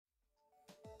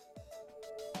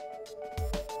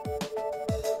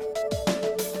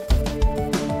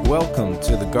Welcome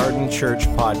to the Garden.church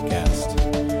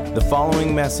podcast. The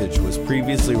following message was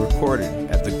previously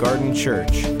recorded at the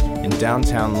Garden.church in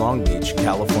downtown Long Beach,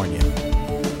 California.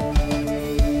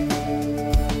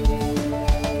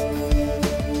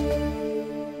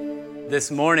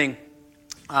 This morning,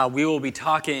 we will be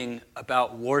talking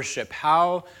about worship.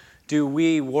 How do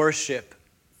we worship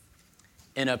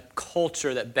in a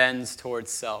culture that bends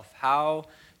towards self? How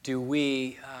do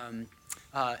we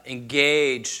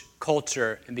engage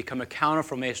culture and become a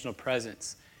counter-formational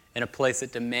presence in a place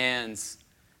that demands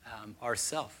our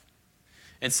self?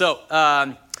 And so,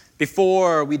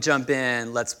 before we jump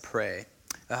in, let's pray.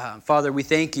 Father, we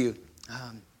thank you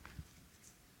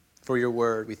for your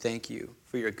word. We thank you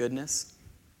for your goodness.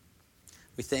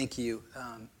 We thank you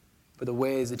for the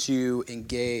ways that you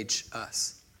engage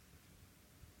us.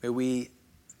 May we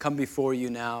come before you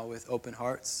now with open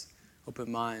hearts,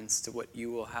 open minds to what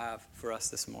you will have for us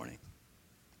this morning.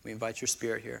 We invite your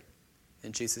spirit here.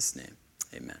 In Jesus' name,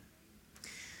 amen.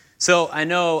 So I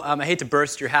know, I hate to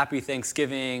burst your happy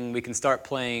Thanksgiving. We can start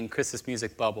playing Christmas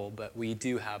music bubble, but we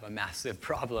do have a massive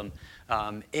problem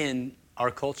in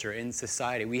our culture, in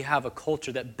society. We have a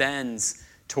culture that bends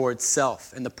towards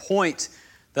self. And the point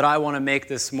that I want to make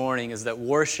this morning is that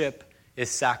worship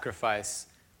is sacrifice,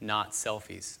 not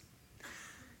selfies.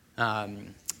 Got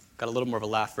a little more of a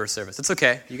laugh first service. It's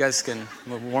okay. You guys can,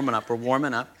 we're warming up. We're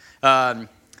warming up.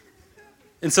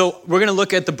 And so we're going to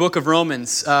look at the book of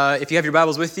Romans. If you have your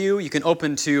Bibles with you, you can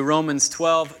open to Romans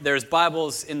 12. There's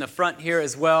Bibles in the front here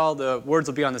as well. The words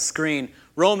will be on the screen.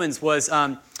 Romans was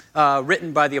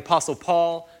written by the Apostle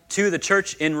Paul to the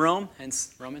church in Rome,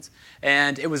 hence Romans.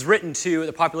 And it was written to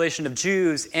the population of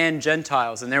Jews and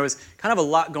Gentiles. And there was kind of a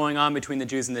lot going on between the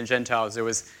Jews and the Gentiles. There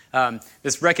was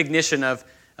this recognition of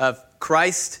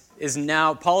Christ is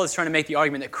now, Paul is trying to make the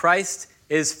argument that Christ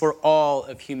is for all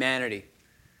of humanity.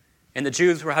 And the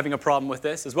Jews were having a problem with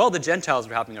this, as well the Gentiles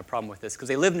were having a problem with this, because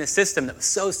they lived in a system that was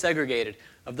so segregated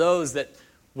of those that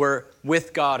were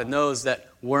with God and those that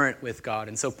weren't with God.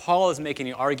 And so Paul is making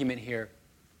an argument here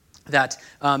that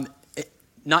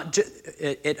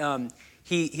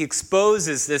he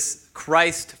exposes this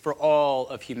Christ for all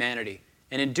of humanity.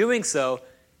 And in doing so,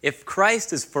 if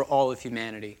Christ is for all of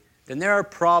humanity, then there are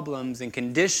problems and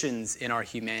conditions in our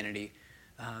humanity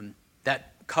that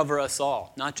cover us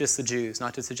all, not just the Jews,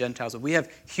 not just the Gentiles, but we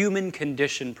have human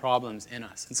condition problems in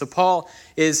us. And so Paul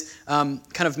is kind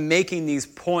of making these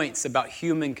points about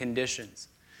human conditions.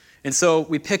 And so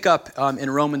we pick up in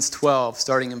Romans 12,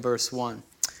 starting in verse 1.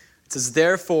 It says,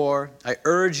 "Therefore, I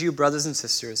urge you, brothers and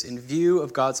sisters, in view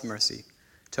of God's mercy,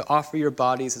 to offer your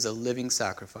bodies as a living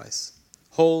sacrifice,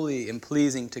 holy and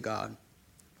pleasing to God.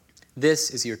 This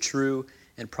is your true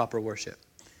and proper worship.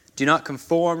 Do not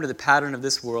conform to the pattern of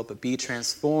this world, but be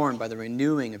transformed by the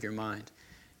renewing of your mind.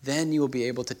 Then you will be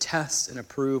able to test and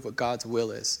approve what God's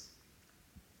will is,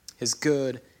 his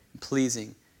good and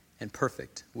pleasing and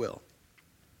perfect will."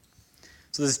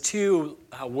 So there's two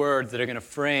words that are going to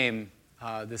frame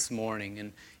this morning.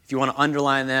 And if you want to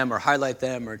underline them or highlight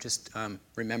them or just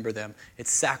remember them,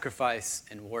 it's sacrifice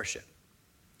and worship.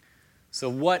 So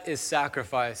what is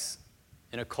sacrifice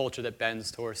in a culture that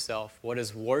bends towards self? What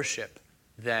is worship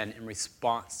then in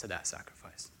response to that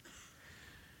sacrifice?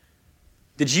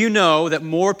 Did you know that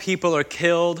more people are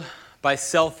killed by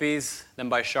selfies than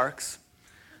by sharks?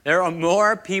 There are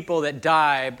more people that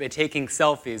die by taking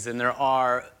selfies than there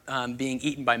are being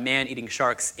eaten by man-eating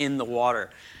sharks in the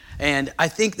water. And I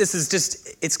think this is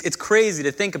just, it's crazy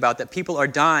to think about that people are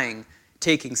dying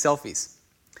taking selfies.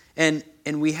 And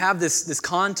we have this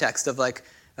context of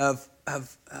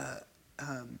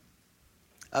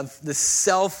this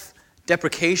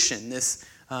self-deprecation, this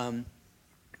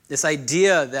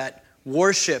idea that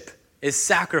worship is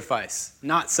sacrifice,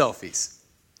 not selfies.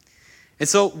 And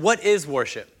so what is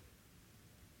worship?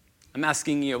 I'm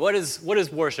asking you, what is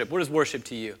worship? What is worship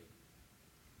to you?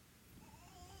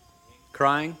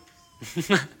 Crying?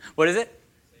 What is it?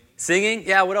 Singing?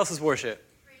 Yeah, what else is worship?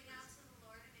 Praying out to the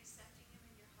Lord and accepting him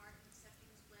in your heart and accepting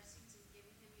his blessings and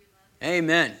giving him your love.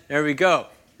 Amen. There we go.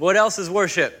 What else is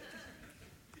worship?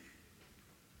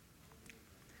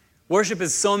 Worship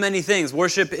is so many things.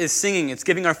 Worship is singing. It's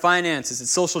giving our finances. It's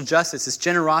social justice. It's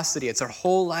generosity. It's our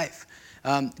whole life.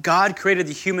 God created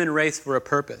the human race for a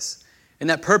purpose. And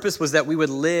that purpose was that we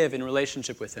would live in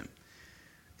relationship with him.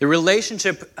 The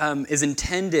relationship is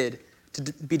intended to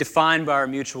be defined by our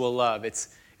mutual love. It's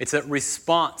a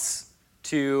response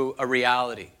to a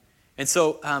reality. And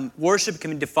so worship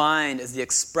can be defined as the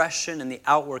expression and the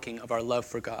outworking of our love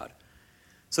for God.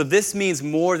 So this means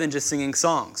more than just singing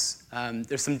songs.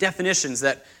 There's some definitions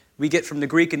that we get from the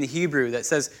Greek and the Hebrew that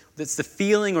says that's the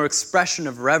feeling or expression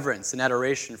of reverence and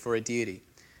adoration for a deity.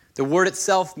 The word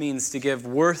itself means to give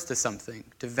worth to something,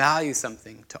 to value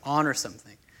something, to honor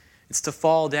something. It's to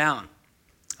fall down,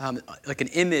 like an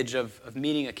image of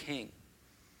meeting a king.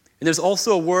 And there's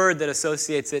also a word that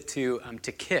associates it to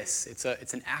kiss.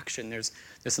 It's an action. There's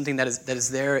something that is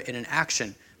there in an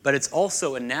action, but it's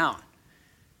also a noun.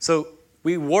 So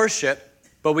we worship,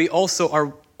 but we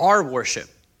also are worship.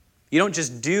 You don't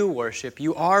just do worship,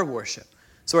 you are worship.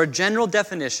 So our general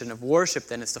definition of worship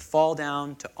then is to fall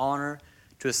down, to honor,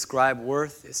 to ascribe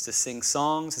worth, is to sing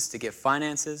songs, is to give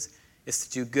finances, is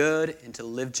to do good, and to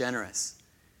live generous.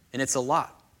 And it's a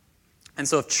lot. And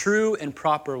so if true and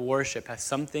proper worship has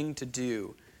something to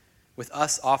do with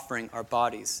us offering our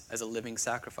bodies as a living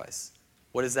sacrifice,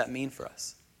 what does that mean for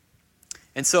us?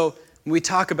 And so when we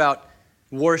talk about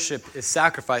worship is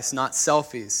sacrifice, not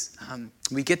selfies,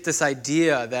 we get this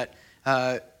idea that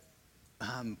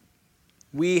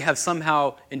we have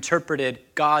somehow interpreted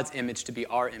God's image to be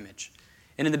our image.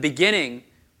 And in the beginning,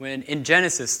 when in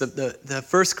Genesis,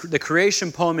 the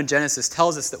creation poem in Genesis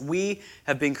tells us that we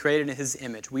have been created in his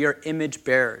image. We are image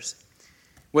bearers,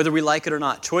 whether we like it or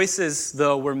not. Choices,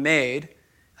 though, were made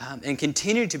and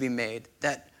continue to be made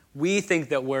that we think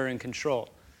that we're in control,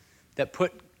 that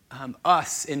put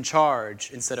us in charge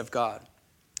instead of God.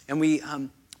 And we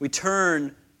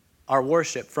turn our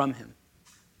worship from him.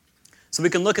 So we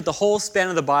can look at the whole span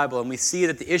of the Bible and we see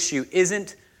that the issue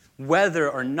isn't whether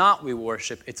or not we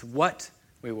worship, it's what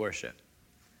we worship.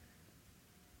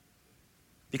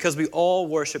 Because we all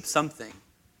worship something.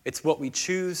 It's what we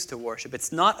choose to worship.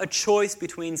 It's not a choice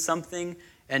between something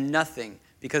and nothing,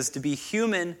 because to be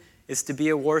human is to be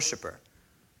a worshiper.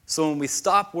 So when we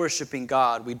stop worshiping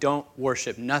God, we don't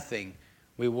worship nothing,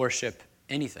 we worship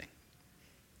anything.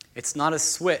 It's not a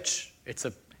switch, it's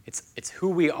who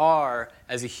we are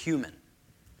as a human.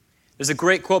 There's a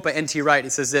great quote by N.T. Wright. He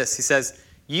says this, he says,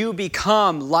 "You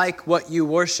become like what you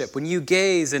worship. When you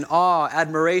gaze in awe,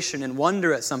 admiration, and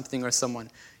wonder at something or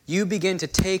someone, you begin to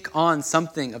take on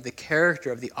something of the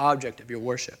character of the object of your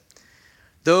worship.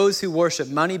 Those who worship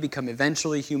money become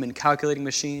eventually human calculating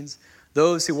machines.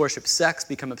 Those who worship sex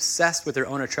become obsessed with their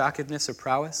own attractiveness or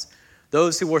prowess.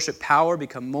 Those who worship power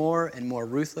become more and more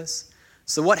ruthless.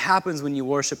 So what happens when you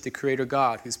worship the Creator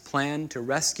God, whose plan to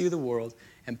rescue the world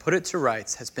and put it to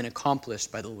rights has been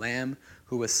accomplished by the Lamb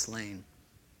who was slain?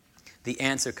 The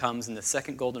answer comes in the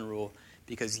second golden rule,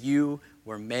 because you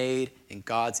were made in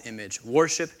God's image.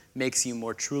 Worship makes you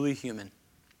more truly human.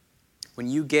 When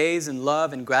you gaze in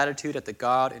love and gratitude at the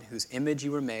God in whose image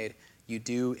you were made, you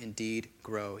do indeed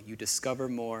grow. You discover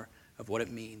more of what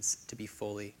it means to be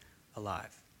fully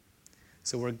alive."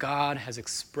 So where God has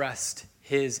expressed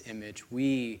his image,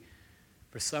 we,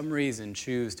 for some reason,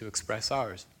 choose to express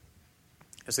ours.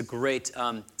 There's a great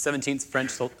 17th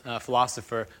French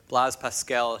philosopher, Blaise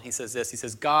Pascal. He says this. He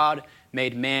says, "God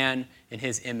made man in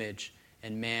his image,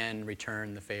 and man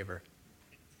returned the favor."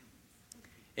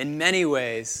 In many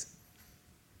ways,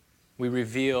 we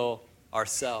reveal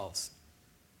ourselves.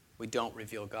 We don't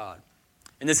reveal God.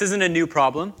 And this isn't a new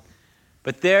problem,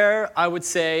 but there, I would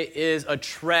say, is a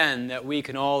trend that we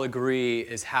can all agree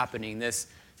is happening. This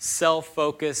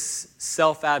self-focus,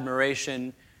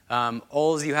 self-admiration.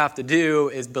 All you have to do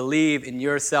is believe in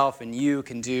yourself and you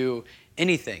can do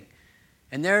anything.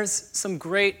 And there's some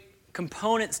great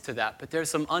components to that, but there's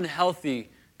some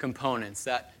unhealthy components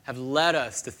that have led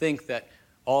us to think that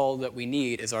all that we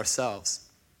need is ourselves.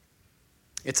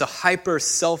 It's a hyper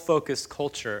self-focused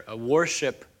culture, a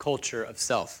worship culture of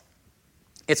self.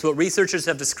 It's what researchers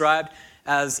have described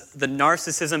as the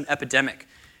narcissism epidemic.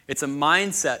 It's a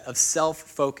mindset of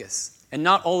self-focus. And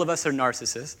not all of us are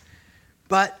narcissists,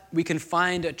 but we can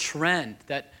find a trend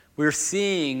that we're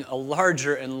seeing a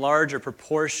larger and larger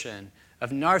proportion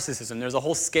of narcissism. There's a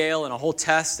whole scale and a whole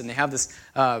test, and they have this.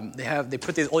 They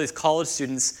put all these college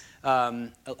students,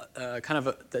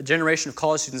 the generation of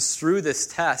college students, through this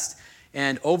test.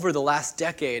 And over the last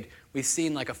decade, we've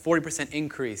seen like a 40%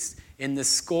 increase in the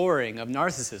scoring of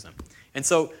narcissism. And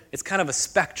so it's kind of a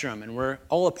spectrum, and we're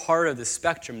all a part of this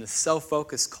spectrum, this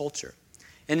self-focused culture.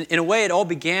 And in a way, it all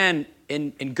began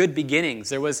in good beginnings.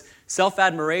 There was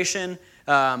self-admiration,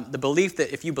 the belief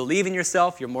that if you believe in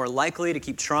yourself, you're more likely to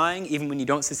keep trying, even when you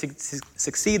don't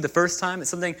succeed the first time. It's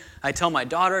something I tell my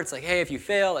daughter. It's like, hey, if you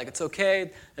fail, like, it's okay.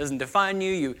 It doesn't define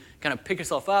you. You kind of pick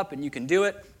yourself up, and you can do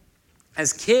it.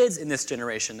 As kids in this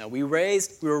generation, though, we were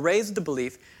raised with the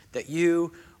belief that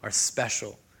you are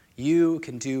special. You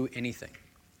can do anything.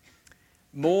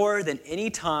 More than any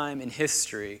time in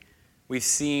history, we've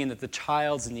seen that the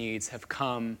child's needs have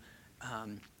come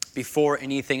before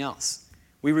anything else.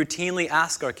 We routinely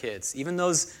ask our kids, even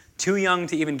those too young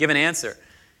to even give an answer,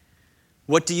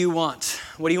 what do you want?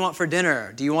 What do you want for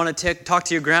dinner? Do you want to talk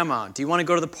to your grandma? Do you want to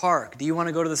go to the park? Do you want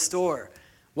to go to the store?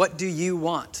 What do you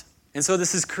want? And so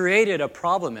this has created a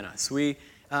problem in us.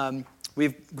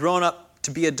 We've grown up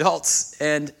to be adults,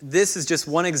 and this is just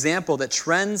one example that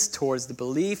trends towards the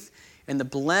belief and the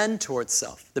bend towards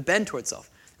self.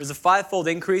 There's a 5-fold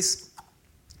increase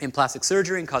in plastic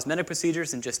surgery and cosmetic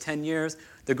procedures in just 10 years,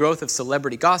 the growth of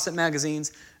celebrity gossip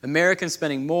magazines, Americans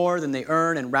spending more than they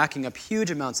earn and racking up huge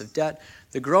amounts of debt,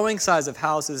 the growing size of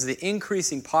houses, the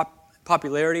increasing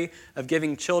popularity of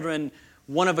giving children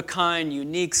one-of-a-kind,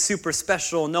 unique, super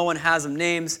special, no one has them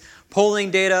names, polling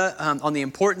data on the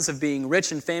importance of being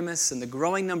rich and famous, and the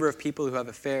growing number of people who have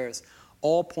affairs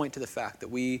all point to the fact that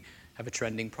we have a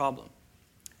trending problem.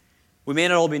 We may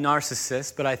not all be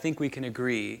narcissists, but I think we can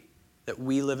agree that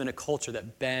we live in a culture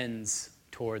that bends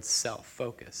towards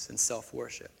self-focus and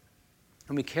self-worship.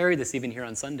 And we carry this even here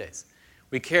on Sundays.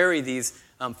 We carry these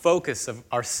focus of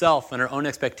ourself and our own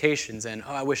expectations and,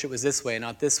 I wish it was this way,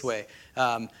 not this way.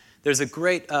 There's a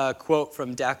great quote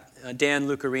from Dan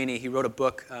Lucarini. He wrote a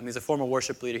book. He's a former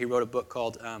worship leader. He wrote a book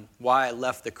called Why I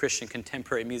Left the Christian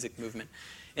Contemporary Music Movement.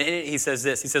 And in it he says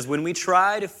this. He says, when we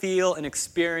try to feel an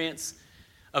experience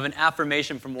of an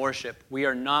affirmation from worship, we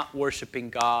are not worshiping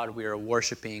God, we are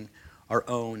worshiping our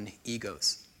own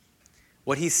egos.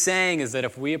 What he's saying is that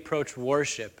if we approach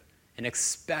worship and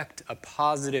expect a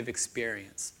positive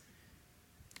experience,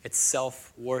 it's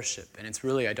self-worship, and it's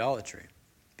really idolatry,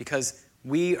 because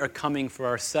we are coming for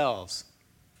ourselves,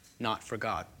 not for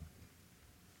God.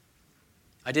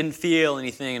 I didn't feel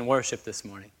anything in worship this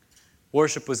morning.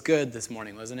 Worship was good this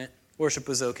morning, wasn't it? Worship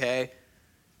was okay.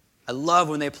 I love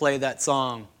when they play that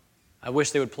song. I wish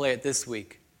they would play it this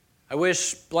week. I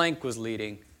wish blank was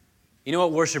leading. You know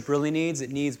what worship really needs?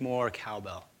 It needs more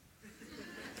cowbell.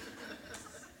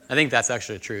 I think that's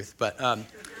actually the truth, but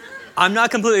I'm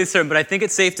not completely certain, but I think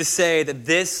it's safe to say that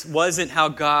this wasn't how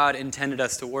God intended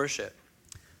us to worship.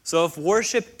 So if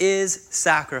worship is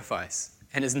sacrifice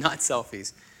and is not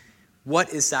selfies,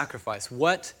 what is sacrifice?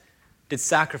 What did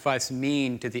sacrifice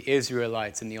mean to the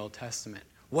Israelites in the Old Testament?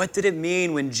 What did it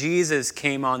mean when Jesus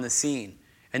came on the scene?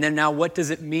 And then now what does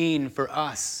it mean for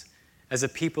us as a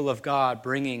people of God,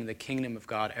 bringing the kingdom of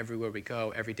God everywhere we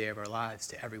go, every day of our lives,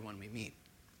 to everyone we meet?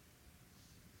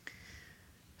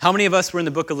 How many of us were in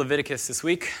the book of Leviticus this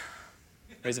week?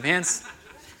 Raise of hands.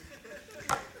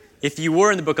 If you were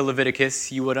in the book of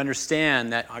Leviticus, you would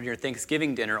understand that on your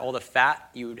Thanksgiving dinner, all the fat,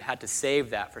 you had to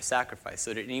save that for sacrifice.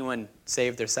 So did anyone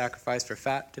save their sacrifice for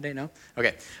fat today? No?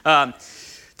 Okay.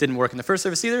 Didn't work in the first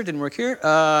service either. Didn't work here.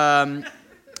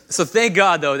 So thank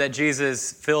God, though, that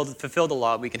Jesus fulfilled the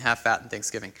law. We can have fat in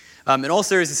Thanksgiving. In all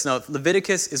seriousness, no,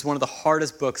 Leviticus is one of the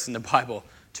hardest books in the Bible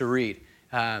to read.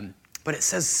 But it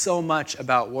says so much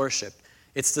about worship.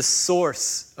 It's the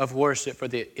source of worship for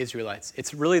the Israelites.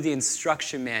 It's really the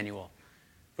instruction manual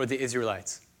for the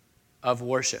Israelites of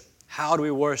worship. How do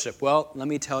we worship? Well, let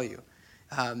me tell you.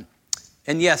 And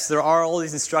yes, there are all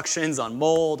these instructions on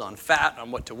mold, on fat,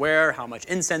 on what to wear, how much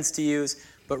incense to use.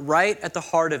 But right at the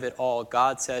heart of it all,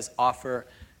 God says, offer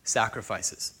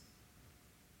sacrifices.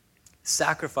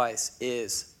 Sacrifice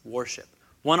is worship.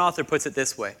 One author puts it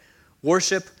this way: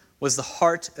 worship was the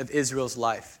heart of Israel's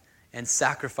life, and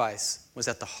sacrifice was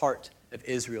at the heart of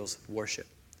Israel's worship.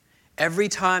 Every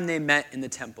time they met in the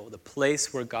temple, the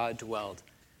place where God dwelled,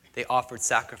 they offered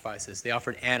sacrifices. They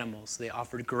offered animals. They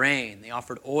offered grain. They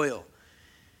offered oil.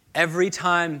 Every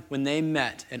time when they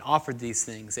met and offered these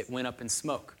things, it went up in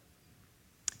smoke.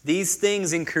 These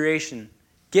things in creation,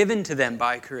 given to them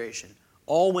by creation,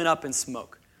 all went up in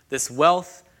smoke. This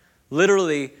wealth,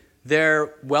 literally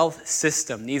their wealth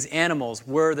system. These animals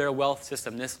were their wealth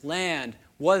system. This land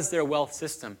was their wealth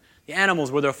system. The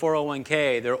animals were their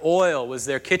 401k. Their oil was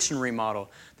their kitchen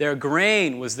remodel. Their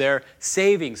grain was their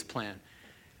savings plan.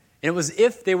 And it was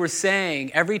if they were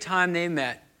saying every time they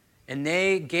met and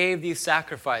they gave these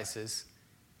sacrifices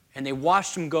and they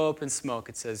watched them go up in smoke,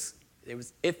 it says it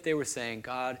was if they were saying,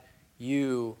 God,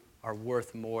 you are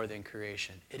worth more than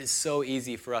creation. It is so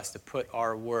easy for us to put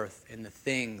our worth in the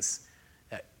things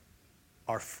that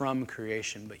are from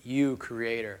creation, but you,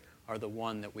 Creator, are the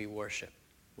one that we worship.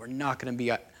 We're not going to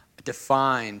be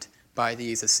defined by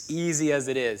these. As easy as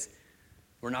it is,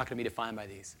 we're not going to be defined by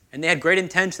these. And they had great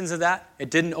intentions of that. It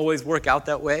didn't always work out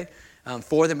that way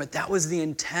for them, but that was the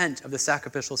intent of the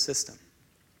sacrificial system.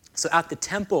 So at the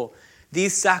temple,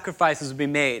 these sacrifices would be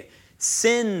made.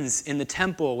 Sins in the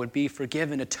temple would be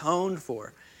forgiven, atoned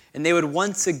for, and they would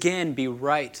once again be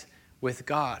right with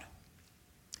God.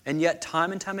 And yet,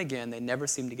 time and time again, they never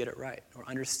seemed to get it right or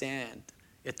understand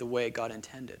it the way God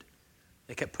intended.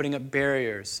 They kept putting up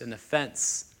barriers, and the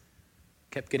fence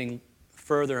kept getting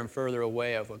further and further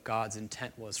away of what God's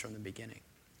intent was from the beginning.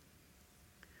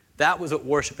 That was what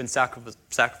worship and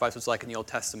sacrifice was like in the Old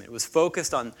Testament. It was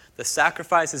focused on the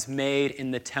sacrifices made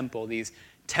in the temple, these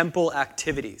temple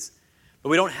activities. But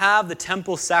we don't have the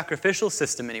temple sacrificial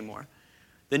system anymore.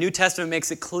 The New Testament makes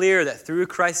it clear that through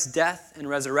Christ's death and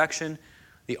resurrection,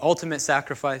 the ultimate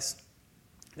sacrifice,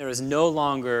 there is no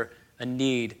longer a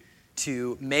need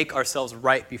to make ourselves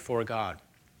right before God.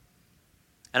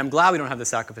 And I'm glad we don't have the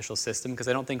sacrificial system, because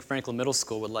I don't think Franklin Middle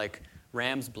School would like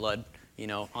ram's blood,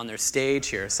 on their stage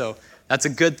here. So that's a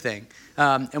good thing.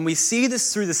 And we see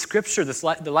this through the Scripture,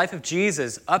 the life of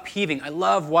Jesus upheaving. I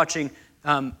love watching,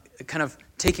 kind of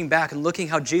taking back and looking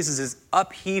how Jesus is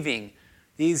upheaving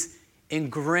these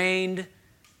ingrained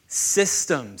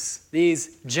systems,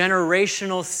 these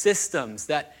generational systems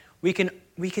that we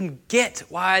can get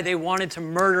why they wanted to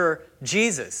murder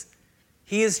Jesus.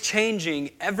 He is changing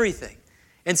everything.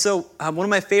 And so one of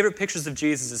my favorite pictures of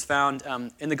Jesus is found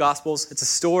in the Gospels. It's a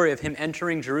story of him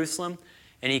entering Jerusalem,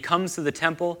 and he comes to the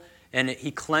temple, and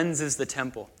he cleanses the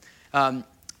temple.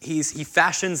 He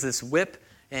fashions this whip,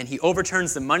 and he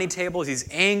overturns the money tables. He's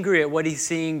angry at what he's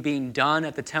seeing being done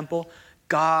at the temple,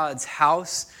 God's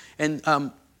house. And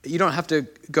you don't have to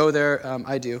go there.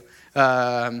 I do.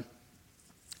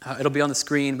 It'll be on the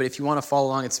screen, but if you want to follow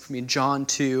along, it's from John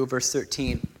 2, verse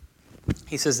 13.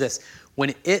 He says this: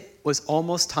 "When it was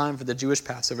almost time for the Jewish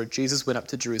Passover, Jesus went up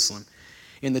to Jerusalem.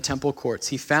 In the temple courts,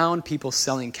 he found people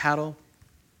selling cattle,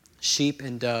 sheep,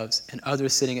 and doves, and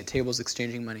others sitting at tables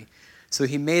exchanging money. So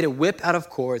he made a whip out of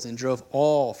cords and drove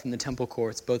all from the temple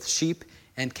courts, both sheep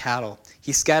and cattle.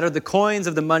 He scattered the coins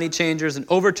of the money changers and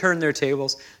overturned their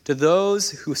tables. To those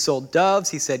who sold doves,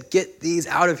 he said, 'Get these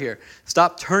out of here.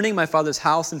 Stop turning my Father's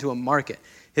house into a market.'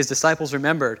 His disciples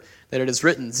remembered that it is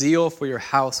written, 'Zeal for your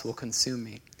house will consume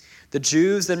me.' The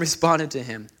Jews then responded to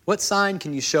him, 'What sign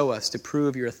can you show us to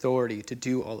prove your authority to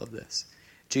do all of this?'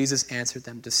 Jesus answered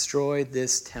them, 'Destroy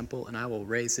this temple, and I will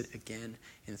raise it again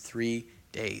in 3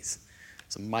 days.'"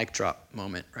 It's a mic drop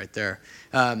moment right there.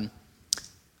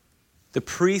 The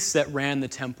priests that ran the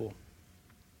temple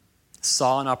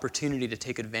saw an opportunity to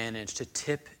take advantage, to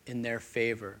tip in their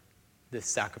favor this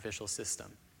sacrificial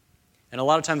system. And a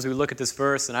lot of times we look at this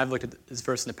verse, and I've looked at this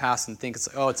verse in the past and think, it's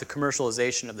a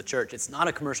commercialization of the church. It's not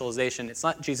a commercialization. It's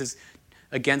not Jesus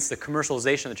against the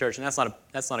commercialization of the church, and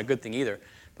that's not a good thing either.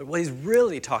 But what he's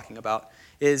really talking about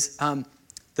is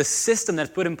the system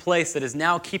that's put in place that is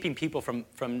now keeping people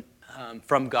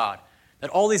from God. That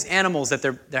all these animals that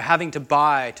they're having to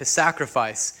buy, to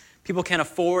sacrifice, people can't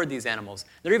afford these animals.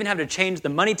 They're even having to change the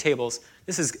money tables.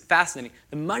 This is fascinating.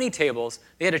 The money tables,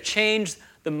 they had to change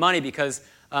the money because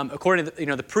according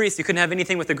to the priests, you couldn't have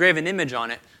anything with a graven image on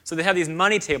it. So they have these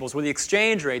money tables where the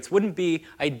exchange rates wouldn't be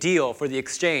ideal for the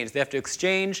exchange. They have to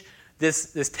exchange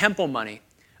this temple money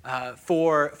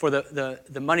for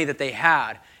the money that they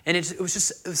had. And it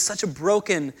was such a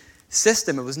broken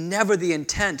system. It was never the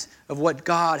intent of what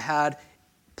God had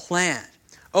planned.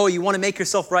 Oh, you want to make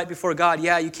yourself right before God?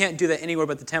 Yeah, you can't do that anywhere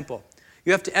but the temple.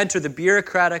 You have to enter the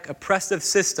bureaucratic, oppressive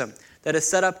system that is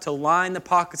set up to line the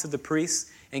pockets of the priests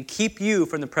and keep you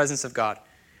from the presence of God.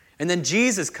 And then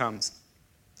Jesus comes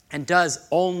and does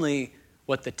only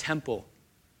what the temple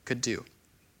could do.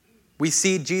 We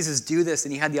see Jesus do this,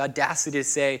 and he had the audacity to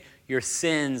say, "Your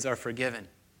sins are forgiven."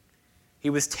 He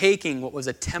was taking what was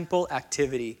a temple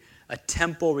activity, a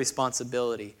temple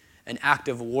responsibility, an act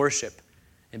of worship,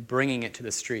 and bringing it to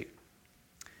the street.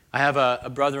 I have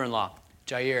a brother-in-law,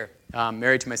 Jair,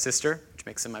 married to my sister, which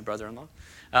makes him my brother-in-law.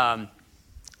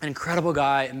 An incredible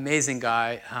guy, amazing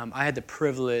guy. I had the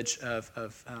privilege of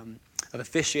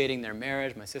officiating their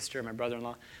marriage, my sister and my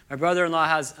brother-in-law. My brother-in-law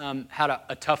has had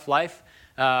a tough life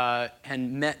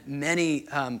and met many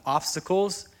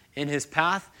obstacles in his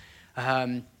path.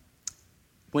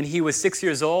 When he was 6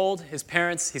 years old, his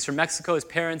parents, he's from Mexico, his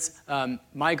parents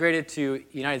migrated to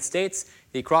the United States.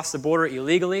 He crossed the border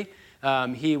illegally.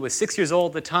 He was 6 years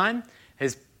old at the time.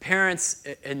 His parents,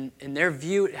 in their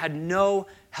view, had no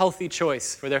healthy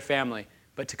choice for their family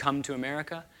but to come to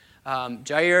America.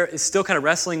 Jair is still kind of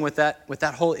wrestling with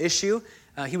that whole issue.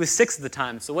 He was 6 at the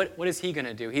time, so what is he going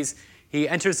to do? He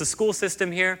enters the school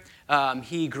system here.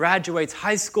 He graduates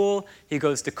high school. He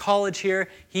goes to college here.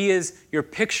 He is your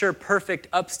picture-perfect,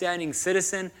 upstanding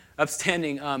citizen.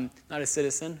 Upstanding, not a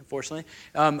citizen, unfortunately.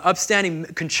 Upstanding,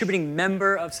 contributing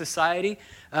member of society.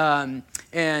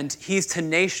 And he's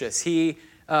tenacious. He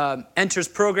enters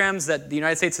programs that the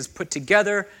United States has put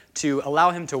together to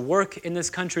allow him to work in this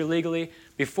country legally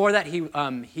Before that, he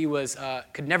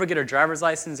could never get a driver's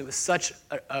license. It was such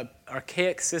an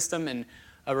archaic system and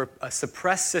a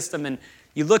suppressed system. And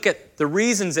you look at the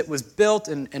reasons it was built,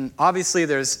 and obviously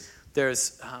there's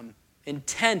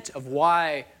intent of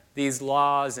why these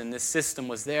laws and this system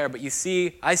was there. But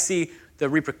I see the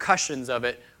repercussions of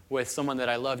it with someone that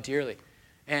I love dearly.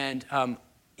 And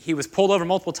he was pulled over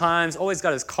multiple times, always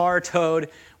got his car towed.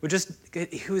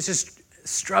 He was just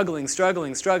struggling.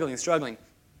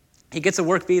 He gets a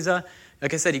work visa.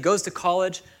 Like I said, he goes to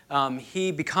college. He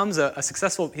becomes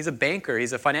he's a banker.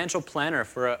 He's a financial planner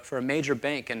for a major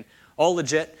bank, and all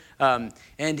legit.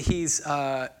 And he's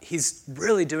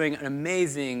really doing an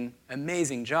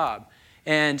amazing job.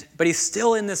 But he's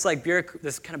still in this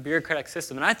this kind of bureaucratic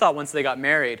system. And I thought once they got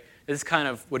married, this kind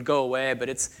of would go away. But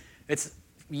it's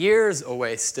years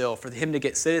away still for him to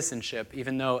get citizenship,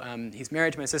 even though he's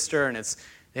married to my sister and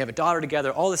they have a daughter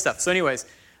together. All this stuff. So, anyways,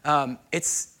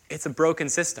 it's a broken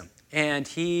system. And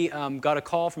he got a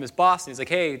call from his boss, and he's like,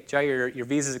 "Hey, Jair, your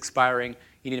visa's expiring.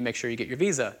 You need to make sure you get your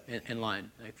visa in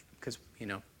line, because you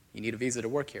need a visa to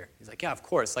work here." He's like, "Yeah, of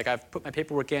course. I've put my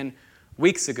paperwork in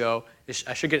weeks ago.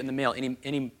 I should get it in the mail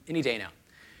any day now."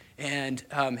 And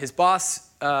his boss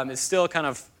is still kind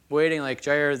of waiting, like,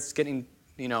 "Jair, it's getting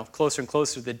closer and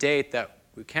closer to the date that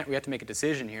we have to make a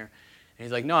decision here." And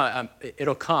he's like, "No,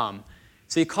 it'll come."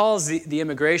 So he calls the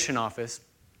immigration office.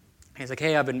 He's like,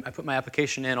 "Hey, I put my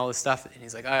application in, all this stuff." And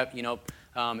he's like,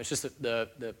 "It's just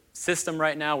the system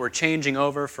right now. We're changing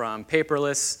over from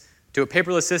paperless to a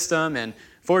paperless system, and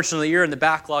fortunately, you're in the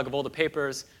backlog of all the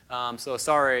papers. So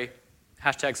sorry,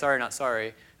 #sorry not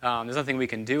sorry. There's nothing we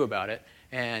can do about it,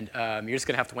 and you're just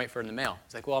gonna have to wait for it in the mail."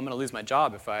 He's like, "Well, I'm gonna lose my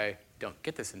job if I don't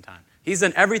get this in time." He's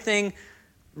done everything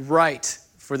right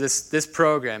for this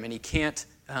program, and he can't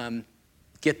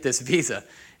get this visa.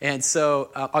 And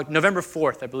so November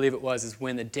 4th, I believe it was, is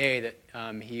when the day that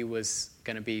he was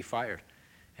going to be fired.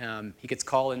 He gets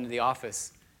called into the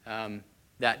office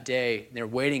that day. They're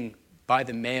waiting by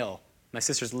the mail. My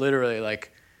sister's literally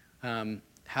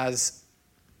has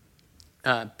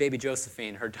baby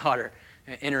Josephine, her daughter,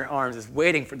 in her arms, is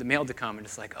waiting for the mail to come, and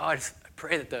just like, I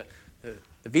pray that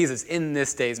the visa's in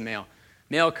this day's mail.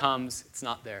 Mail comes, it's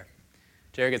not there.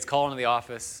 Jair gets called into the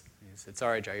office. He said,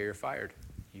 "Sorry, Jair, you're fired.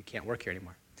 You can't work here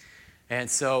anymore." And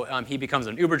so he becomes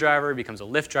an Uber driver, becomes a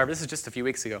Lyft driver. This is just a few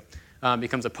weeks ago.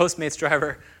 Becomes a Postmates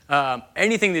driver.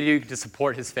 Anything to do to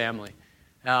support his family.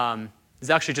 It was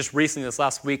actually just recently, this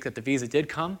last week, that the visa did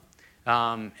come.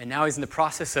 And now he's in the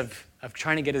process of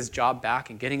trying to get his job back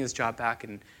and getting his job back.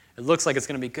 And it looks like it's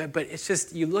going to be good. But it's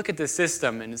just, you look at the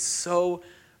system, and it's so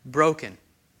broken.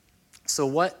 So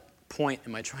what point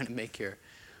am I trying to make here?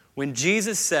 When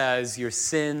Jesus says your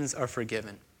sins are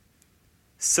forgiven,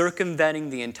 circumventing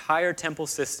the entire temple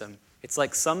system, it's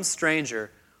like some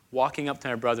stranger walking up to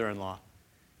my brother-in-law,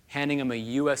 handing him a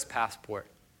U.S. passport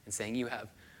and saying, "You have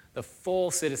the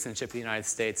full citizenship of the United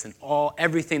States and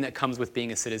everything that comes with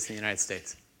being a citizen of the United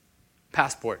States.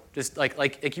 Passport, just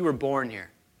like you were born here."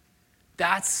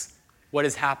 That's what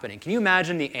is happening. Can you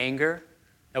imagine the anger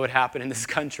that would happen in this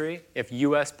country if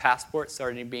U.S. passports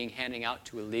started being handed out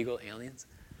to illegal aliens?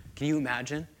 Can you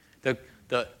imagine the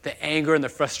anger and the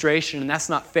frustration? And that's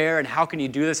not fair. And how can you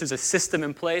do this? There's a system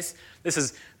in place. There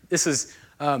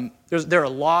are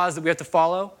laws that we have to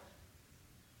follow.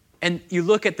 And you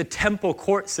look at the temple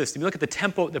court system. You look at the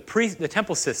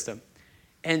temple system,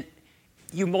 and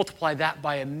you multiply that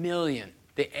by 1,000,000.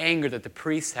 The anger that the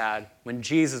priests had when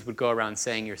Jesus would go around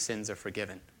saying your sins are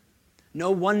forgiven.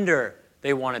 No wonder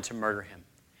they wanted to murder him.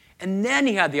 And then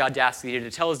he had the audacity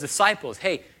to tell his disciples,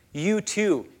 "Hey, you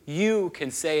too, you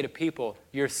can say to people,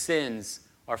 your sins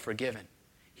are forgiven."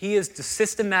 He is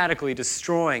systematically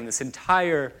destroying this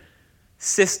entire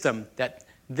system that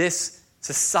this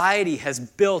society has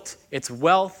built its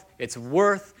wealth, its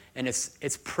worth, and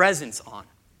its presence on.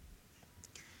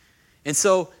 And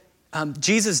so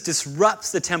Jesus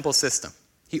disrupts the temple system.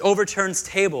 He overturns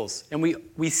tables, and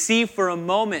we see for a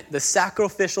moment the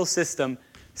sacrificial system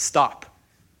stop.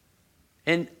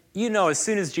 And as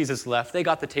soon as Jesus left, they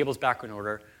got the tables back in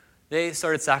order. They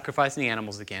started sacrificing the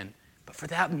animals again. But for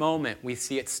that moment, we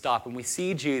see it stop. And we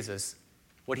see Jesus,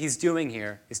 what he's doing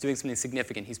here is doing something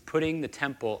significant. He's putting the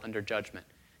temple under judgment.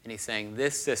 And he's saying,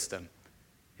 this system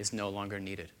is no longer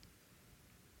needed.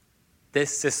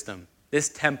 This system, this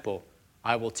temple,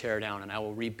 I will tear down and I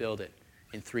will rebuild it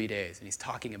in 3 days. And he's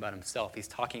talking about himself. He's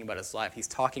talking about his life. He's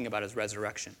talking about his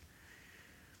resurrection.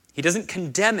 He doesn't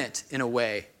condemn it in a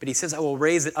way, but he says, I will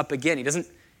raise it up again.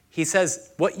 He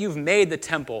says, what you've made the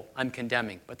temple, I'm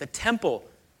condemning. But the temple,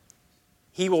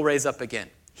 he will raise up again.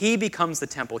 He becomes the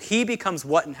temple. He becomes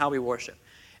what and how we worship.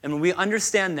 And when we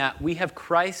understand that, we have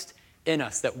Christ in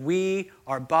us, that we,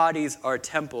 our bodies, are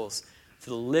temples to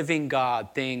the living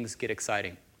God, things get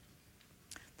exciting.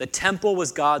 The temple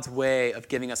was God's way of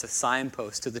giving us a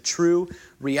signpost to the true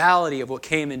reality of what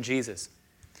came in Jesus.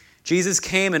 Jesus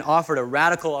came and offered a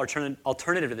radical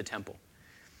alternative to the temple.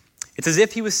 It's as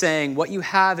if he was saying, what you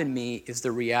have in me is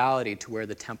the reality to where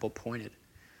the temple pointed.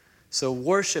 So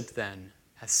worship then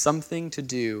has something to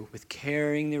do with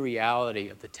carrying the reality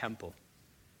of the temple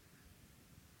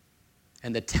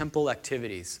and the temple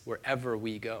activities wherever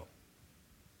we go.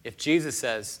 If Jesus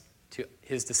says to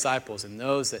his disciples and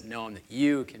those that know him that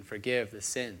you can forgive the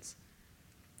sins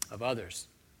of others,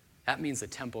 that means the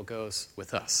temple goes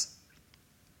with us.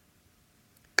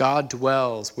 God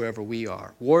dwells wherever we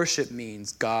are. Worship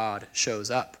means God shows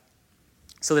up.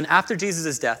 So then after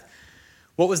Jesus' death,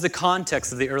 what was the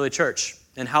context of the early church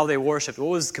and how they worshiped? What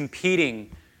was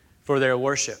competing for their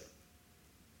worship?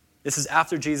 This is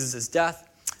after Jesus' death.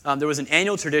 There was an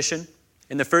annual tradition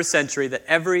in the first century that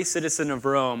every citizen of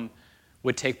Rome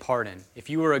would take part in. If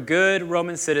you were a good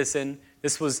Roman citizen,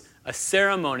 this was a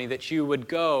ceremony that you would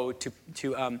go to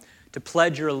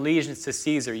pledge your allegiance to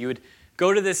Caesar. You would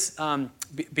go to this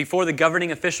before the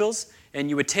governing officials, and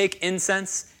you would take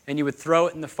incense, and you would throw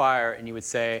it in the fire, and you would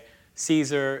say,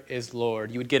 Caesar is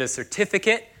Lord. You would get a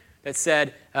certificate that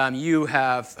said you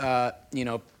have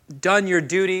done your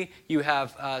duty. You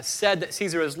have said that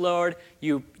Caesar is Lord.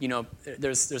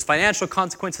 There's financial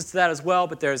consequences to that as well,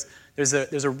 but there's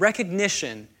a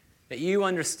recognition that you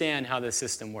understand how this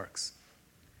system works.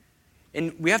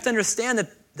 And we have to understand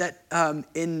that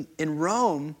in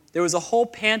Rome, there was a whole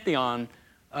pantheon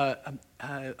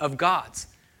of gods.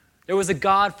 There was a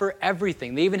god for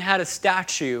everything. They even had a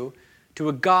statue to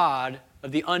a god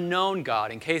of the unknown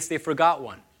God in case they forgot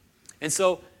one. And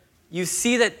so you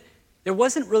see that there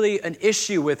wasn't really an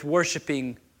issue with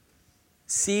worshiping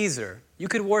Caesar. You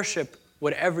could worship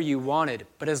whatever you wanted,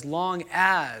 but as long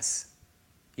as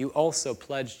you also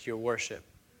pledged your worship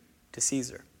to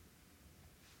Caesar.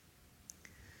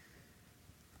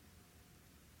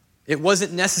 It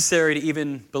wasn't necessary to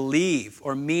even believe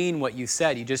or mean what you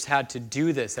said. You just had to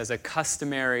do this as a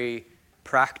customary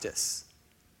practice.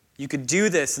 You could do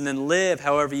this and then live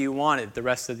however you wanted the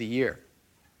rest of the year.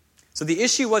 So the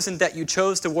issue wasn't that you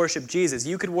chose to worship Jesus.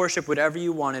 You could worship whatever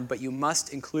you wanted, but you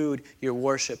must include your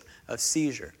worship of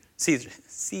Caesar.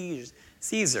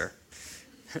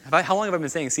 How long have I been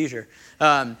saying Caesar?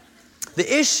 The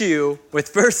issue with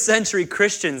first century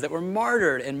Christians that were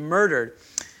martyred and murdered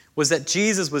was that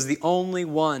Jesus was the only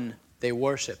one they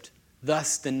worshipped,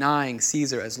 thus denying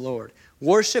Caesar as Lord.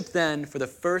 Worship then for the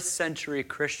first century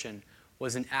Christian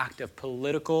was an act of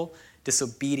political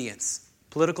disobedience,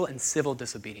 political and civil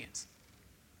disobedience.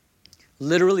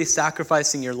 Literally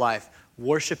sacrificing your life,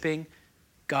 worshiping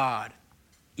God,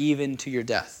 even to your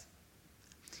death.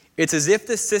 It's as if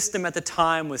the system at the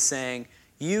time was saying,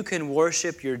 you can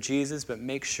worship your Jesus, but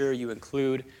make sure you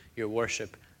include your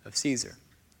worship of Caesar.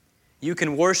 You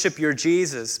can worship your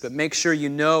Jesus, but make sure you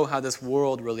know how this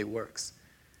world really works.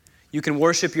 You can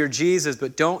worship your Jesus,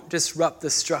 but don't disrupt the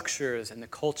structures and the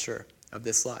culture of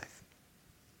this life.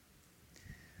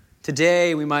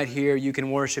 Today, we might hear you can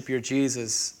worship your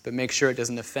Jesus, but make sure it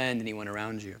doesn't offend anyone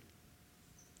around you.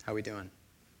 How we doing?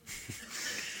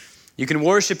 You can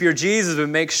worship your Jesus, but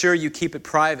make sure you keep it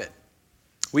private.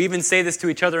 We even say this to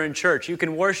each other in church. You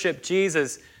can worship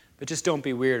Jesus, but just don't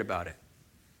be weird about it.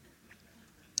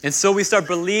 And so we start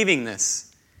believing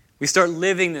this. We start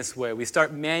living this way. We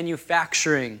start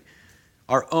manufacturing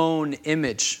our own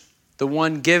image, the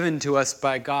one given to us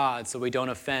by God, so we don't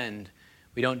offend,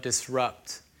 we don't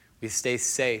disrupt, we stay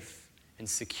safe and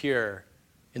secure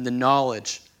in the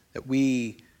knowledge that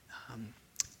we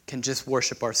can just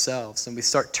worship ourselves. And we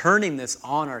start turning this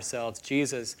on ourselves.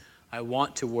 Jesus, I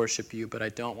want to worship you, but I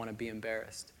don't want to be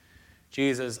embarrassed.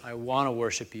 Jesus, I want to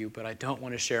worship you, but I don't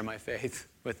want to share my faith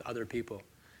with other people.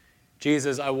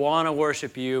 Jesus, I want to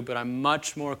worship you, but I'm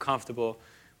much more comfortable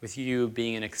with you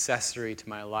being an accessory to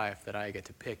my life that I get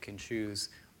to pick and choose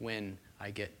when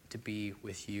I get to be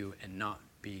with you and not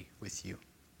be with you.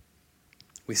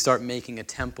 We start making a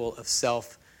temple of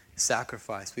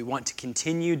self-sacrifice. We want to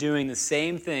continue doing the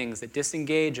same things that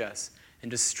disengage us and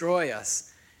destroy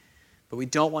us, but we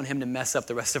don't want him to mess up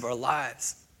the rest of our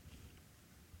lives.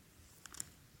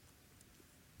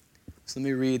 So let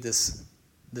me read this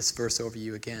verse over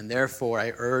you again. Therefore,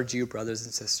 I urge you, brothers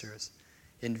and sisters,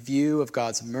 in view of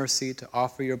God's mercy, to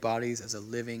offer your bodies as a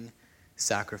living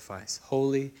sacrifice,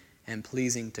 holy and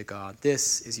pleasing to God.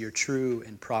 This is your true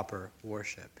and proper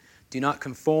worship. Do not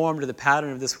conform to the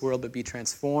pattern of this world, but be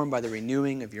transformed by the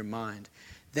renewing of your mind.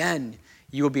 Then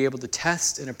you will be able to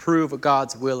test and approve what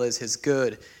God's will is, his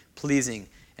good, pleasing,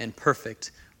 and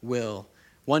perfect will.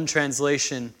 One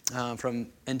translation from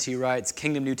N.T. Wright's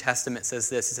Kingdom New Testament says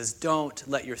this. It says, don't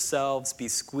let yourselves be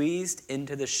squeezed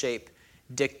into the shape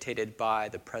dictated by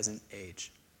the present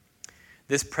age.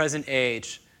 This present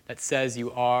age that says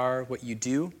you are what you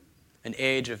do, an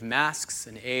age of masks,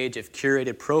 an age of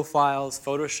curated profiles,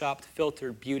 photoshopped,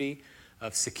 filtered beauty,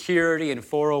 of security and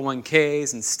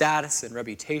 401ks and status and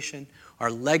reputation, our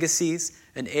legacies,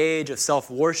 an age of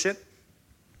self-worship.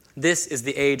 This is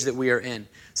the age that we are in.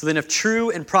 So then if true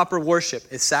and proper worship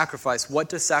is sacrifice, what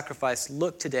does sacrifice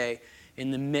look today in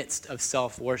the midst of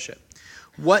self-worship?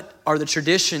 What are the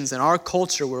traditions in our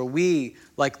culture where we,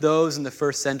 like those in the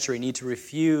first century, need to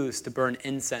refuse to burn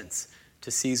incense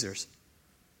to Caesars?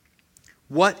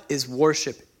 What is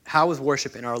worship? How is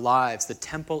worship in our lives, the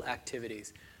temple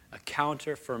activities, a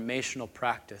counter-formational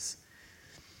practice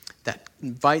that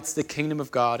invites the kingdom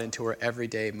of God into our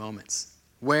everyday moments?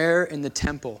 Where in the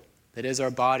temple that is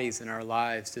our bodies and our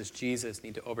lives does Jesus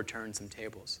need to overturn some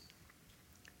tables?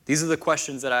 These are the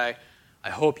questions that I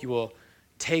hope you will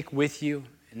take with you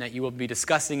and that you will be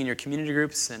discussing in your community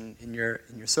groups and in your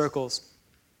circles.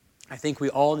 I think we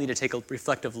all need to take a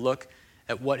reflective look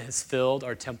at what has filled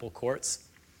our temple courts.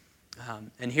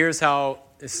 And here's how,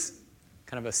 this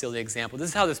kind of a silly example, this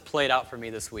is how this played out for me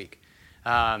this week.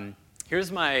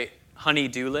 Here's my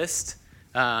honey-do list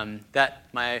that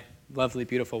my lovely,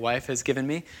 beautiful wife has given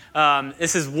me.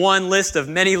 This is one list of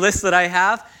many lists that I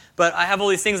have, but I have all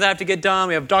these things I have to get done.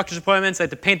 We have doctor's appointments. I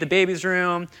have to paint the baby's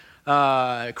room.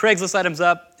 Craigslist items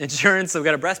up. Insurance. So we've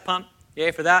got a breast pump.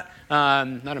 Yay for that.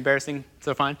 Not embarrassing,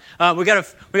 so fine. We got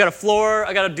a floor.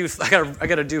 I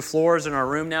gotta do floors in our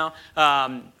room now.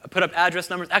 I put up address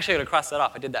numbers. Actually, I gotta cross that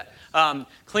off. I did that.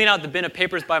 Clean out the bin of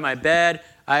papers by my bed.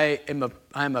 I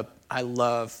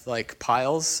love like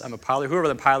piles. I'm a piler. Who are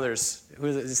the pilers? Who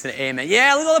is this? An amen?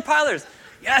 Yeah, look at all the pilers.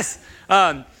 Yes.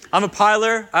 I'm a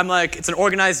piler. I'm like, it's an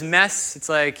organized mess. It's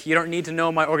like, you don't need to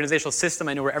know my organizational system.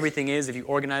 I know where everything is. If you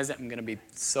organize it, I'm going to be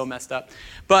so messed up.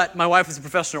 But my wife is a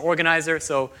professional organizer,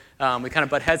 so we kind of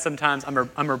butt heads sometimes. I'm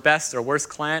her best or worst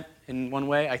client in one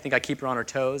way. I think I keep her on her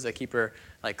toes. I keep her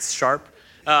like sharp.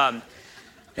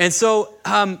 And so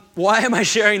why am I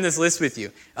sharing this list with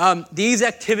you? These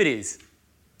activities,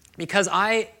 because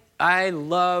I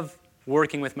love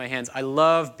working with my hands. I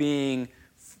love being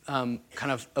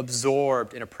kind of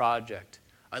absorbed in a project.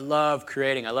 I love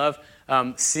creating. I love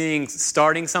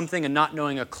starting something and not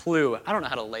knowing a clue. I don't know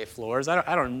how to lay floors. I don't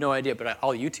have no idea, but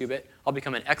I'll YouTube it. I'll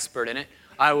become an expert in it.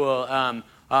 I will,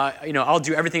 I'll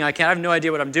do everything I can. I have no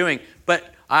idea what I'm doing,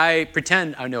 but I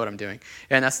pretend I know what I'm doing,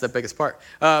 and that's the biggest part.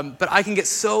 But I can get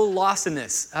so lost in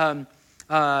this.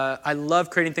 I love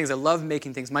creating things. I love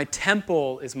making things. My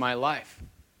temple is my life.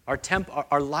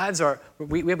 Our lives are,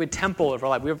 we have a temple of our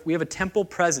life. We have a temple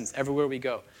presence everywhere we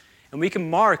go. And we can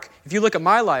mark, if you look at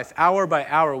my life, hour by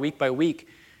hour, week by week,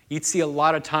 you'd see a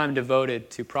lot of time devoted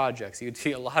to projects. You'd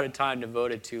see a lot of time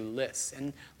devoted to lists.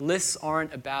 And lists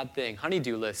aren't a bad thing.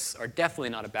 Honey-do lists are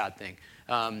definitely not a bad thing,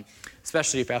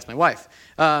 especially if you ask my wife.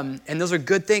 And those are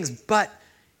good things. But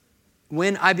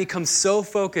when I become so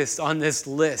focused on this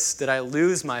list that I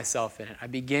lose myself in it, I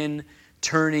begin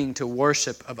turning to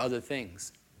worship of other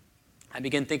things. I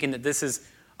begin thinking that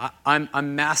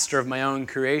I'm master of my own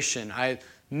creation. I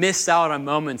miss out on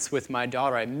moments with my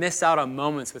daughter. I miss out on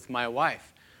moments with my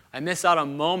wife. I miss out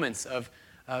on moments of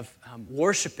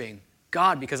worshiping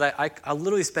God because I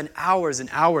literally spend hours and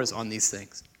hours on these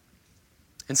things.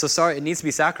 And so, sorry, it needs to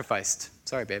be sacrificed.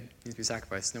 Sorry, babe, it needs to be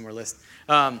sacrificed. No more list.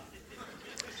 And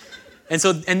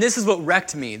this is what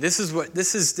wrecked me. This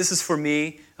is for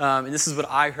me, and this is what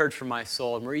I heard from my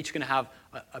soul. And we're each going to have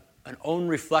an own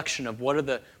reflection of what are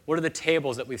the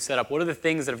tables that we've set up. What are the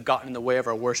things that have gotten in the way of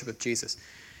our worship of Jesus?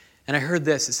 And I heard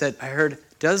this. It said,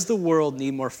 does the world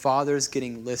need more fathers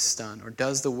getting lists done, or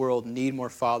does the world need more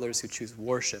fathers who choose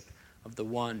worship of the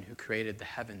one who created the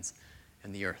heavens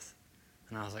and the earth?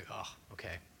 And I was like, oh,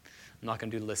 okay. I'm not going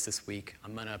to do the list this week.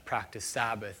 I'm going to practice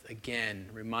Sabbath again.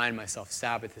 Remind myself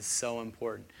Sabbath is so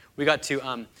important. We got to,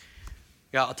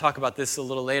 I'll talk about this a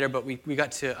little later, but we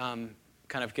got to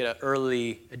kind of get an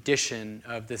early edition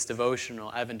of this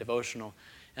devotional, Advent devotional,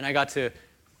 and I got to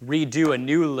redo a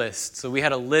new list. So we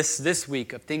had a list this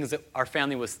week of things that our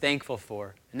family was thankful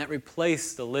for, and that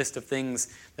replaced the list of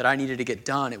things that I needed to get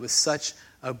done. It was such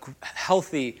a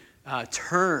healthy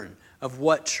turn of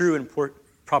what true and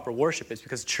proper worship is,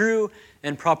 because true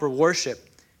and proper worship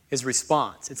is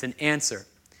response. It's an answer.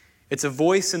 It's a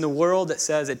voice in the world that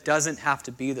says it doesn't have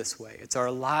to be this way. It's our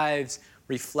lives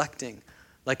reflecting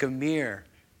like a mirror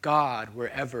God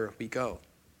wherever we go.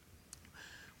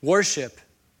 Worship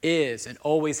is and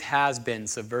always has been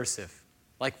subversive.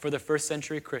 Like for the first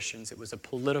century Christians, it was a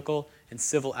political and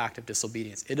civil act of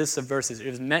disobedience. It is subversive. It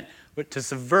is meant to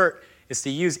subvert is to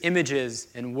use images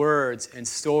and words and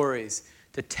stories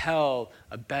to tell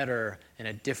a better and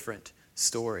a different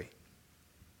story.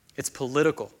 It's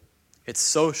political. It's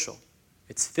social.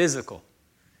 It's physical.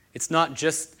 It's not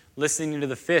just listening to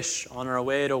the fish on our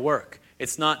way to work.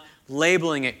 It's not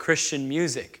labeling it Christian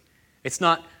music. It's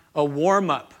not a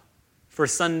warm-up for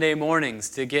Sunday mornings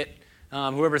to get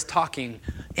whoever's talking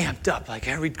amped up, like,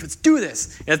 hey, let's do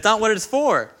this. It's not what it's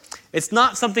for. It's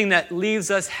not something that leaves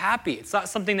us happy. It's not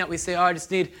something that we say, oh, I just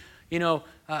need,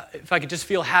 if I could just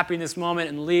feel happy in this moment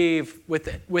and leave with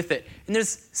it. And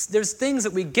there's things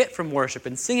that we get from worship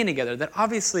and singing together that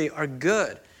obviously are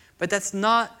good, but that's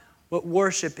not what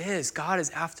worship is. God is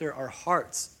after our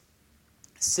hearts.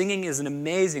 Singing is an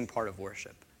amazing part of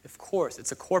worship. Of course,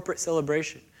 it's a corporate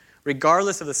celebration.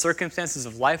 Regardless of the circumstances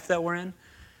of life that we're in,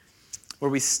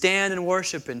 where we stand and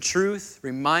worship in truth,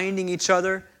 reminding each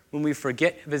other when we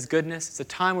forget of His goodness. It's a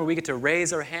time where we get to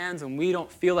raise our hands when we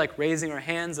don't feel like raising our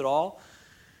hands at all.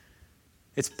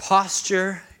 It's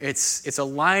posture. It's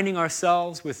aligning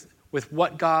ourselves with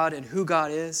what God and who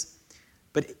God is.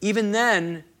 But even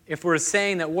then, if we're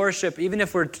saying that worship, even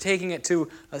if we're taking it to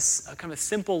a kind of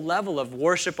simple level of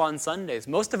worship on Sundays,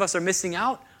 most of us are missing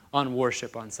out on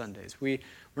worship on Sundays. We're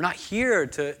not here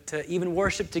to even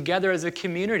worship together as a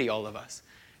community, all of us.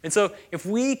 And so if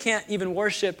we can't even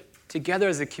worship together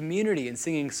as a community and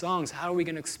singing songs, how are we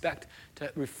going to expect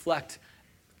to reflect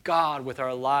God with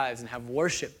our lives and have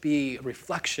worship be a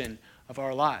reflection of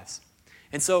our lives?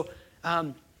 And so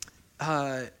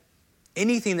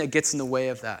anything that gets in the way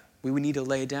of that, we would need to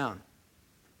lay down.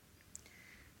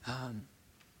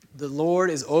 The Lord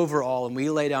is over all, and we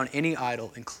lay down any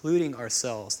idol, including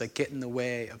ourselves, that get in the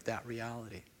way of that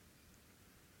reality.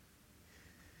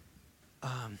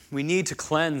 We need to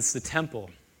cleanse the temple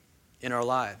in our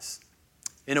lives.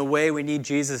 In a way, we need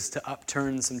Jesus to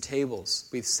upturn some tables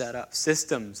we've set up,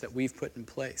 systems that we've put in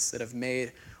place that have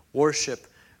made worship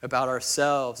about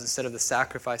ourselves instead of the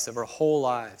sacrifice of our whole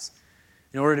lives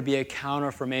in order to be a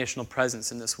counter-formational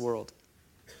presence in this world.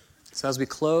 So as we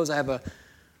close, I have a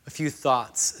few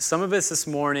thoughts. Some of us this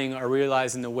morning are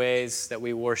realizing the ways that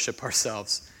we worship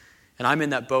ourselves. And I'm in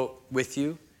that boat with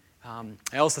you.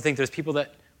 I also think there's people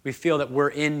that we feel that we're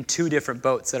in two different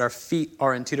boats, that our feet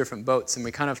are in two different boats, and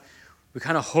we kind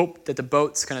of hope that the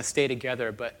boats kind of stay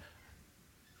together, but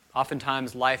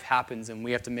oftentimes life happens and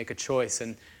we have to make a choice.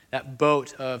 And that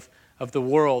boat of the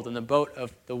world and the boat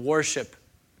of the worship,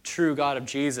 true God of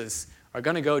Jesus, are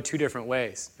going to go two different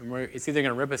ways. And it's either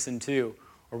going to rip us in two,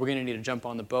 or we're going to need to jump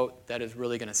on the boat that is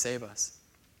really going to save us.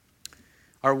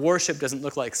 Our worship doesn't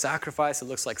look like sacrifice. It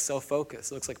looks like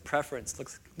self-focus. It looks like preference. It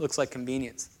looks like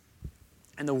convenience.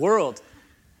 And the world,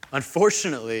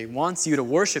 unfortunately, wants you to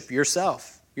worship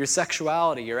yourself, your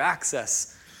sexuality, your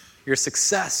access, your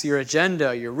success, your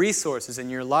agenda, your resources in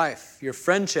your life, your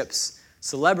friendships,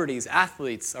 celebrities,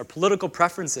 athletes, our political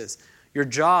preferences, your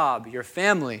job, your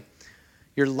family,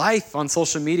 your life on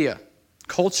social media.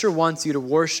 Culture wants you to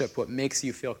worship what makes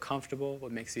you feel comfortable,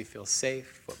 what makes you feel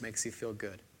safe, what makes you feel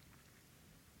good.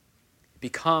 It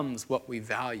becomes what we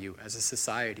value as a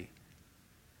society.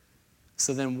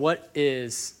 So then what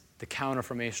is the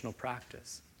counterformational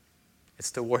practice?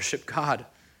 It's to worship God.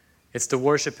 It's to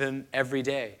worship Him every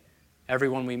day,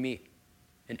 everyone we meet,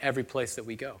 in every place that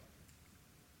we go.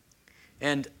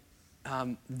 And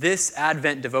this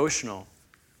Advent devotional,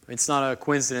 it's not a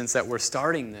coincidence that we're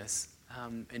starting this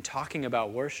and talking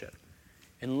about worship.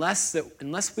 Unless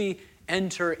we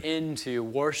enter into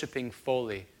worshiping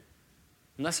fully,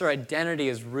 unless our identity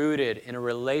is rooted in a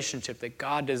relationship that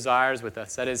God desires with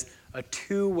us, that is a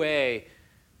two-way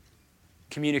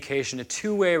communication, a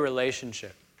two-way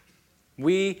relationship.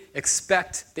 We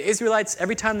expect, the Israelites,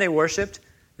 every time they worshiped,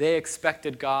 they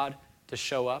expected God to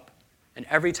show up. And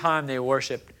every time they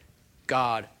worshiped,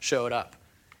 God showed up.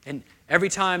 And every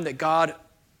time that God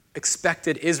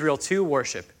expected Israel to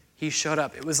worship, He showed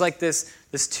up. It was like this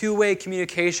two-way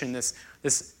communication,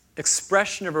 this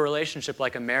expression of a relationship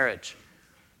like a marriage.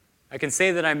 I can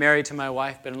say that I'm married to my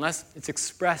wife, but unless it's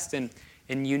expressed in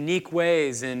unique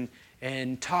ways, in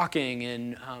talking,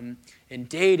 in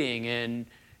dating,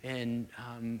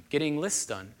 and getting lists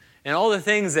done, and all the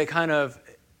things that kind of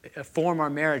form our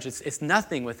marriage, it's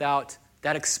nothing without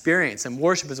that experience. And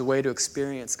worship is a way to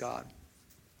experience God.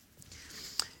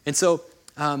 And so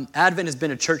Advent has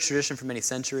been a church tradition for many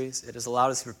centuries. It has allowed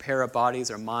us to prepare our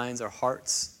bodies, our minds, our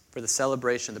hearts for the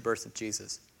celebration of the birth of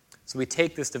Jesus. So we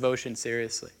take this devotion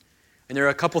seriously. And there are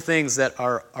a couple things that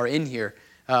are in here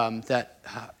that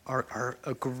are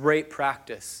a great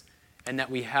practice, and that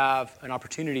we have an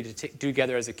opportunity to do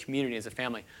together as a community, as a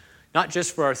family, not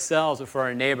just for ourselves, but for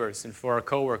our neighbors and for our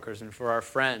coworkers and for our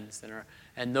friends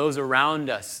and those around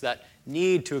us that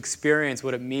need to experience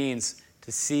what it means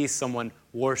to see someone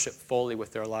worship fully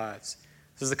with their lives.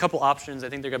 So there's a couple options. I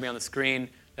think they're going to be on the screen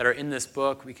that are in this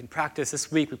book. We can practice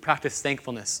this week. We practice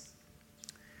thankfulness.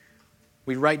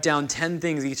 We write down 10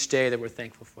 things each day that we're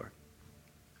thankful for.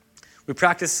 We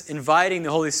practice inviting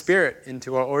the Holy Spirit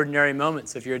into our ordinary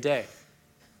moments of your day.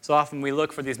 So often we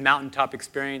look for these mountaintop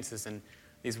experiences and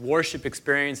these worship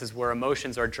experiences where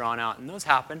emotions are drawn out, and those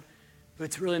happen. But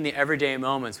it's really in the everyday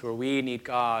moments where we need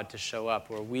God to show up,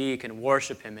 where we can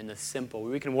worship him in the simple,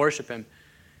 where we can worship him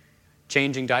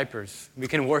changing diapers. We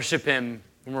can worship him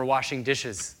when we're washing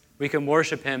dishes. We can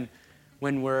worship him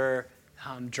when we're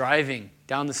driving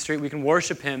down the street. We can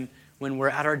worship him when we're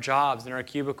at our jobs, in our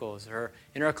cubicles, or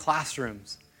in our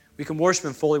classrooms. We can worship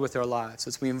him fully with our lives. So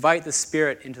as we invite the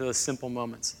Spirit into those simple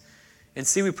moments. And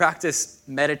see, we practice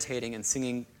meditating and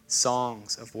singing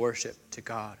songs of worship to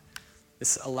God.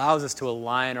 This allows us to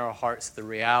align our hearts to the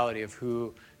reality of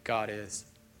who God is.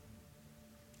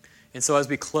 And so as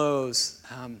we close,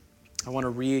 I want to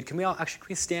read. Can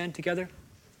we stand together?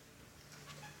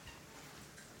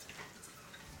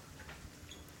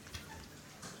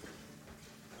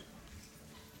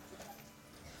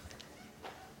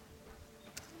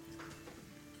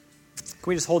 Can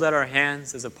we just hold out our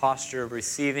hands as a posture of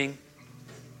receiving?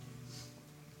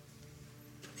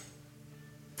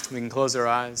 We can close our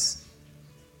eyes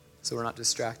so we're not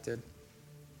distracted.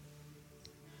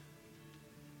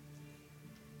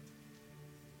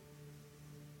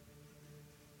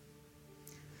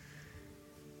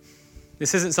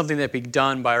 This isn't something that be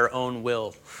done by our own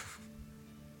will.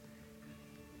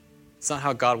 It's not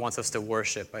how God wants us to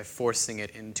worship, by forcing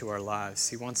it into our lives.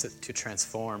 He wants it to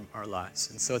transform our lives.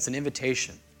 And so it's an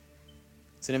invitation.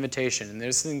 It's an invitation. And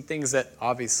there's some things that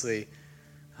obviously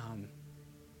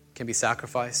can be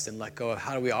sacrificed and let go of.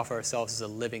 How do we offer ourselves as a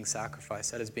living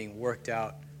sacrifice that is being worked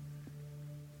out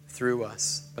through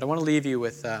us? But I want to leave you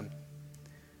with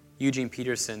Eugene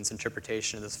Peterson's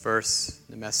interpretation of this verse,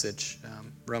 the message,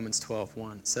 Romans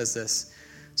 12:1. It says this: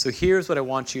 "So here's what I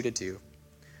want you to do.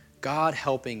 God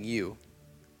helping you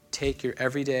take your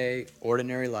everyday,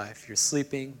 ordinary life, your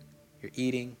sleeping, your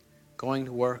eating, going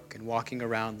to work, and walking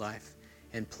around life,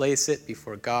 and place it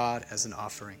before God as an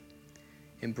offering.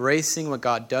 Embracing what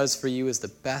God does for you is the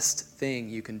best thing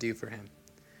you can do for him.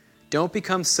 Don't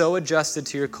become so adjusted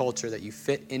to your culture that you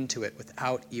fit into it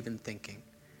without even thinking.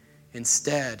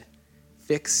 Instead,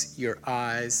 fix your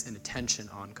eyes and attention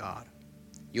on God.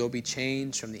 You'll be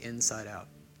changed from the inside out.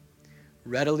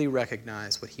 Readily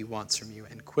recognize what he wants from you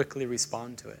and quickly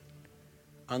respond to it.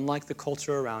 Unlike the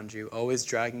culture around you, always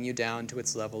dragging you down to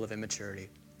its level of immaturity,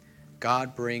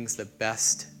 God brings the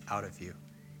best out of you.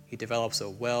 He develops a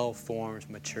well-formed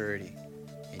maturity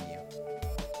in you."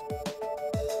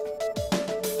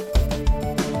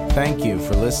 Thank you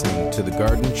for listening to the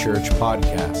Garden Church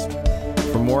podcast.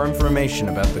 For more information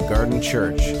about the Garden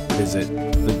Church, visit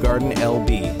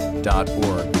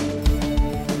thegardnlb.org.